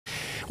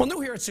Well, new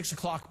here at 6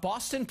 o'clock,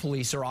 Boston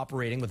police are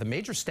operating with a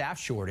major staff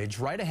shortage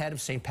right ahead of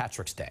St.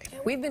 Patrick's Day.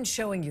 We've been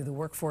showing you the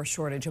workforce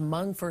shortage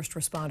among first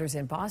responders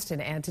in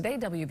Boston, and today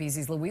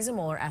WBZ's Louisa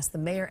Moller asked the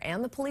mayor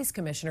and the police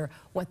commissioner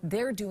what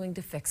they're doing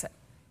to fix it.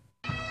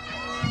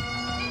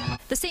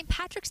 The St.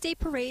 Patrick's Day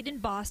parade in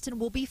Boston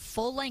will be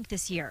full length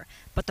this year,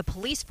 but the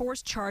police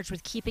force charged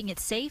with keeping it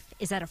safe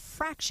is at a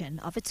fraction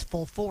of its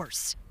full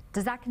force.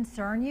 Does that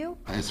concern you?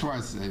 As far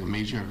as a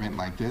major event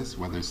like this,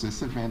 whether it's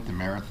this event, the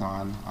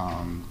marathon,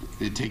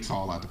 it takes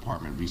all our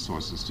department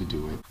resources to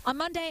do it. On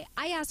Monday,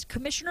 I asked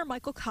Commissioner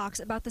Michael Cox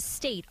about the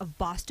state of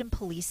Boston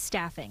police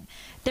staffing.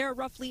 There are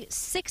roughly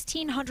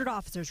 1,600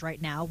 officers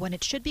right now when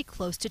it should be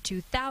close to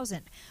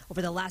 2,000.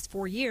 Over the last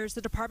 4 years,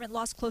 the department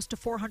lost close to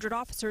 400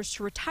 officers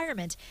to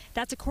retirement.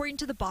 That's according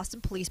to the Boston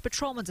Police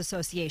Patrolmen's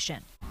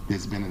Association.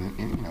 There's been,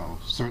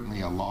 certainly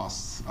a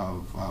loss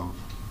of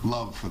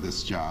love for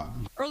this job.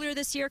 Earlier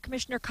this year,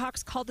 Commissioner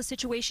Cox called the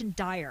situation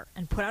dire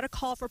and put out a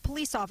call for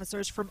police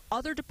officers from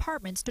other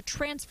departments to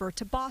transfer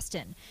to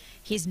Boston.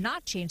 He's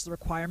not changed the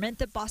requirement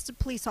that Boston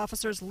police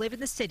officers live in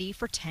the city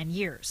for 10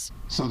 years.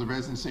 So the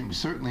residents,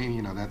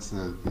 certainly, that's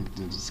the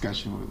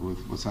discussion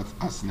with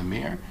us and the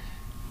mayor.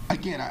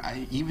 Again,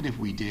 even if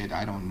we did,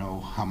 I don't know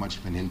how much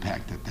of an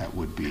impact that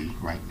would be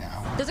right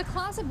now. There's a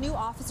class of new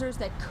officers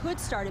that could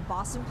start at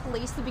Boston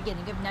Police the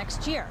beginning of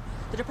next year.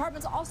 The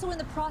department's also in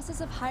the process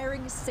of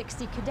hiring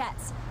 60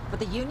 cadets, but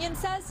the union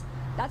says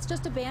that's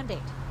just a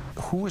Band-Aid.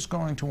 Who is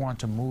going to want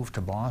to move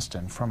to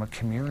Boston from a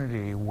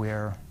community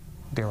where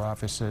their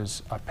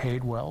officers are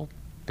paid well,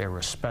 they're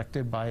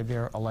respected by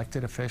their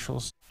elected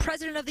officials?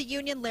 President of the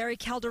union, Larry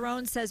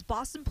Calderon, says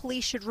Boston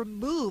police should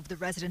remove the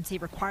residency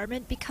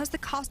requirement because the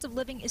cost of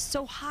living is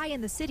so high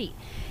in the city.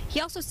 He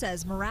also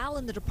says morale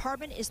in the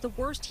department is the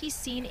worst he's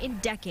seen in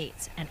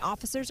decades, and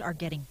officers are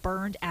getting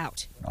burned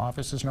out.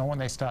 Officers know when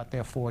they start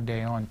their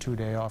 4-day on,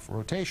 2-day off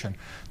rotation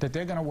that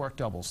they're going to work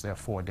doubles their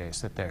 4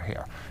 days that they're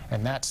here.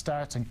 And that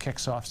starts and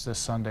kicks off this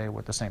Sunday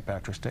with the St.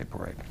 Patrick's Day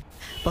parade.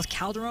 Both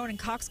Calderon and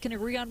Cox can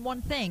agree on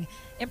one thing: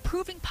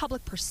 improving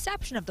public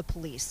perception of the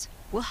police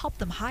will help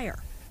them hire.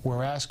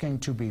 We're asking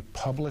to be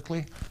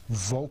publicly,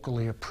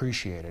 vocally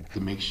appreciated. To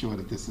make sure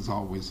that this is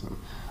always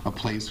a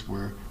place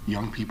where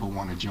young people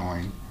want to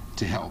join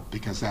to help,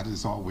 because that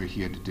is all we're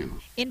here to do.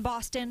 In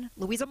Boston,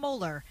 Louisa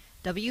Moller,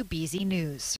 WBZ News.